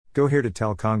Go here to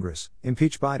tell Congress,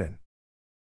 impeach Biden.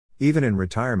 Even in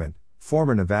retirement,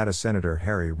 former Nevada Senator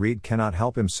Harry Reid cannot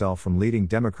help himself from leading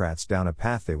Democrats down a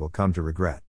path they will come to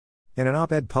regret. In an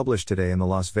op-ed published today in the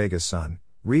Las Vegas Sun,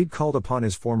 Reid called upon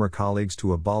his former colleagues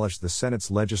to abolish the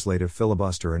Senate's legislative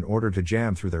filibuster in order to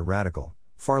jam through their radical,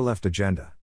 far-left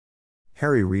agenda.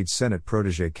 Harry Reid's Senate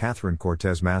protégé Catherine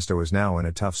Cortez Masto is now in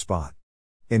a tough spot.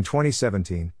 In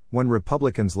 2017, when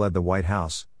Republicans led the White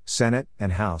House, Senate,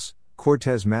 and House,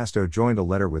 Cortez Masto joined a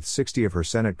letter with 60 of her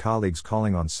Senate colleagues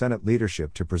calling on Senate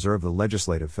leadership to preserve the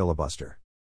legislative filibuster.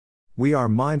 "We are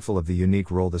mindful of the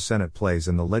unique role the Senate plays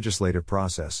in the legislative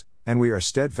process, and we are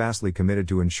steadfastly committed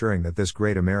to ensuring that this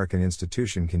great American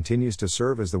institution continues to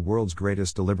serve as the world's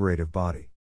greatest deliberative body.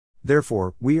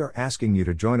 Therefore, we are asking you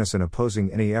to join us in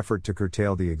opposing any effort to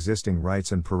curtail the existing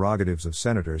rights and prerogatives of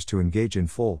senators to engage in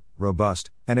full, robust,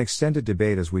 and extended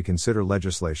debate as we consider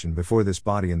legislation before this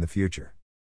body in the future."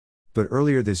 But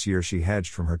earlier this year she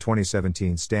hedged from her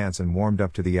 2017 stance and warmed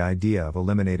up to the idea of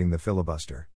eliminating the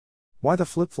filibuster. Why the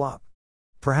flip-flop?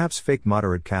 Perhaps fake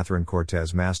moderate Catherine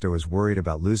Cortez Masto is worried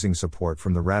about losing support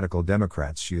from the radical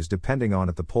Democrats she is depending on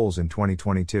at the polls in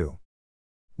 2022.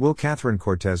 Will Catherine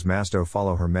Cortez Masto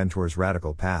follow her mentor's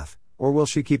radical path, or will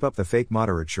she keep up the fake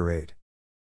moderate charade?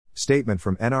 Statement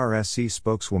from NRSC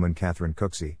spokeswoman Catherine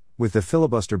Cooksey: "With the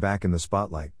filibuster back in the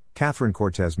spotlight, Catherine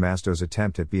Cortez Masto's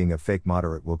attempt at being a fake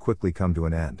moderate will quickly come to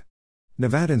an end.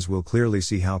 Nevadans will clearly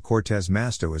see how Cortez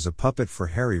Masto is a puppet for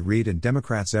Harry Reid and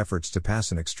Democrats' efforts to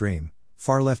pass an extreme,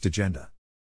 far-left agenda."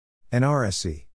 NRSC